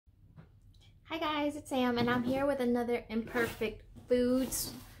Hi guys, it's Sam and I'm here with another Imperfect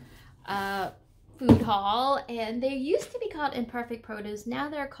Foods food haul, and they used to be called Imperfect Produce. Now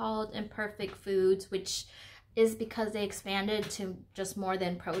they're called Imperfect Foods, which is because they expanded to just more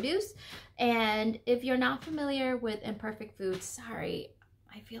than produce. And if you're not familiar with Imperfect Foods, sorry,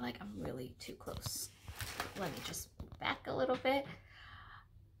 I feel like I'm really too close. Let me just back a little bit.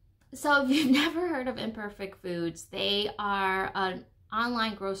 So if you've never heard of Imperfect Foods, they are an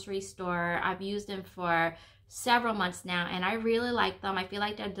online grocery store. I've used them for several months now and I really like them. I feel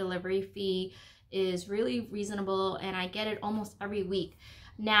like their delivery fee is really reasonable and I get it almost every week.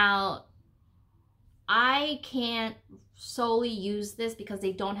 Now, I can't solely use this because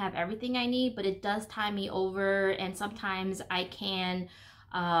they don't have everything I need, but it does tie me over, and sometimes I can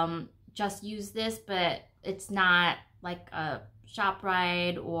just use this, but it's not like a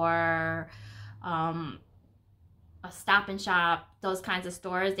ShopRite or a Stop and Shop, those kinds of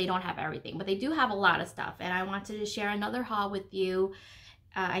stores. They don't have everything, but they do have a lot of stuff, and I wanted to share another haul with you.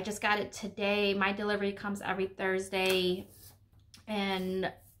 I just got it today. My delivery comes every Thursday,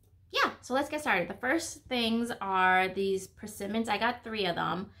 and yeah, so let's get started. The first things are these persimmons. I got 3 of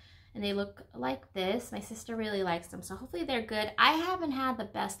them and they look like this. My sister really likes them, so hopefully they're good. I haven't had the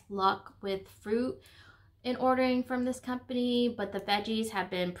best luck with fruit in ordering from this company, but the veggies have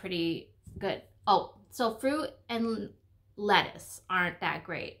been pretty good. Oh, so fruit and lettuce aren't that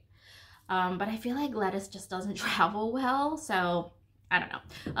great. But I feel like lettuce just doesn't travel well, so I don't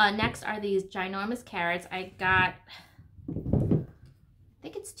know. Next are these ginormous carrots. I got, I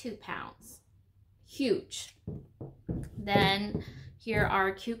think it's 2 pounds. Huge. Then here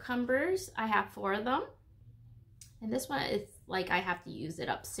are cucumbers. I have 4 of them. And this one is like I have to use it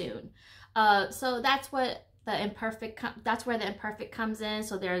up soon. So that's what the Imperfect, that's where the Imperfect comes in.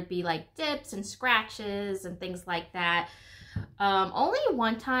 So there'd be like dips and scratches and things like that. Only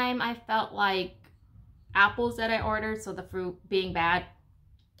one time I felt like apples that I ordered, so the fruit being bad,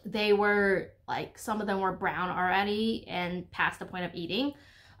 they were like, some of them were brown already and past the point of eating.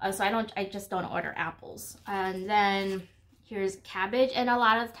 So I just don't order apples. And then here's cabbage, and a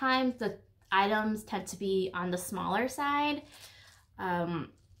lot of times the items tend to be on the smaller side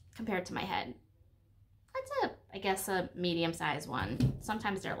compared to my head. That's I guess a medium-sized one.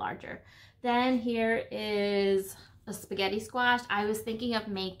 Sometimes they're larger. Then here is a spaghetti squash. I was thinking of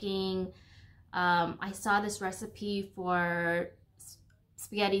making, I saw this recipe for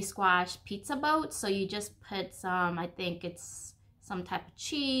spaghetti squash pizza boat. So you just put some, I think it's some type of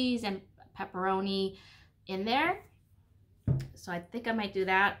cheese and pepperoni in there. So I think I might do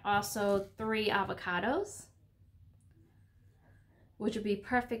that. Also 3 avocados, which would be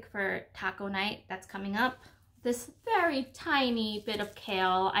perfect for taco night that's coming up. This very tiny bit of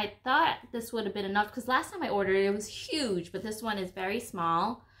kale. I thought this would have been enough because last time I ordered it was huge, but this one is very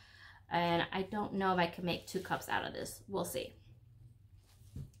small. And I don't know if I can make 2 cups out of this. We'll see.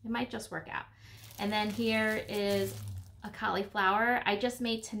 It might just work out. And then here is a cauliflower. I just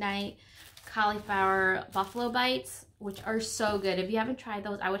made tonight cauliflower buffalo bites, which are so good. If you haven't tried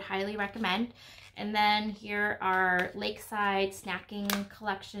those, I would highly recommend. And then here are Lakeside Snacking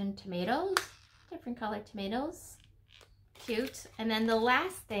Collection tomatoes. Different colored tomatoes. Cute. And then the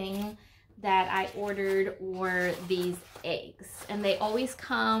last thing that I ordered were these eggs. And they always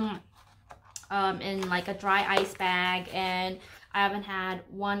come in like a dry ice bag, and I haven't had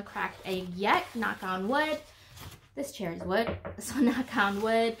one cracked egg yet, knock on wood. This chair is wood, so knock on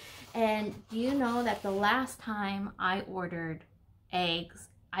wood. And do you know that the last time I ordered eggs,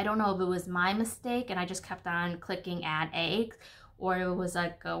 I don't know if it was my mistake and I just kept on clicking add eggs, or it was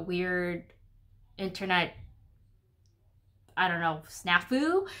like a weird internet, I don't know,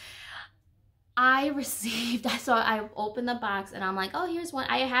 snafu. I received, so I opened the box and I'm like, oh, here's one.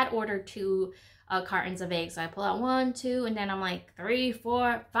 I had ordered 2 cartons of eggs. So I pull out 1, 2, and then I'm like 3,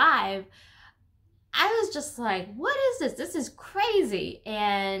 4, 5. I was just like, what is this? This is crazy.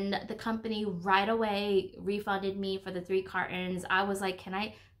 And the company right away refunded me for the 3 cartons. I was like, can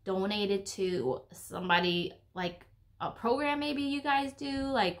I donate it to somebody, like a program maybe you guys do,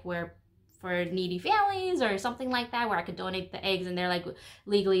 like where for needy families or something like that, where I could donate the eggs? And they're like,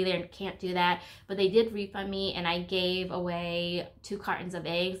 legally they can't do that, but they did refund me, and I gave away 2 cartons of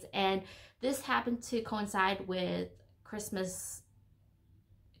eggs. And this happened to coincide with Christmas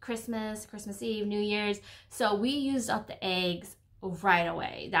Eve, New Year's, so we used up the eggs right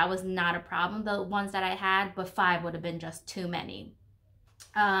away. That was not a problem, the ones that I had, but 5 would have been just too many.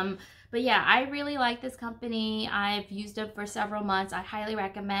 But yeah, I really like this company. I've used it for several months. I highly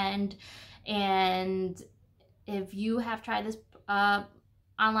recommend. And if you have tried this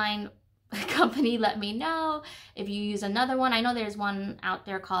online company, let me know. If you use another one, I know there's one out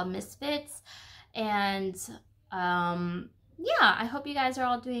there called Misfits. And yeah, I hope you guys are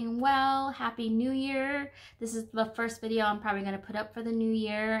all doing well. Happy New Year. This is the first video I'm probably going to put up for the new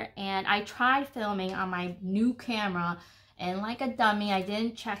year. And I tried filming on my new camera, and like a dummy, I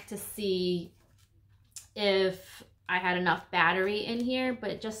didn't check to see if I had enough battery in here,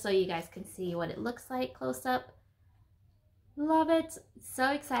 but just so you guys can see what it looks like close up. Love it.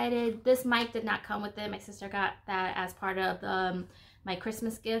 So excited. This mic did not come with it. My sister got that as part of my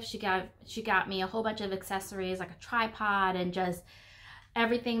Christmas gift. She got me a whole bunch of accessories, like a tripod and just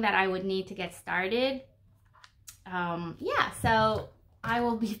everything that I would need to get started. Yeah, so I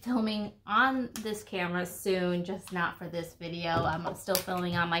will be filming on this camera soon, just not for this video. I'm still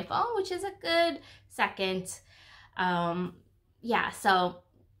filming on my phone, which is a good second. Yeah, so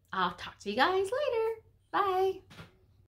I'll talk to you guys later. Bye.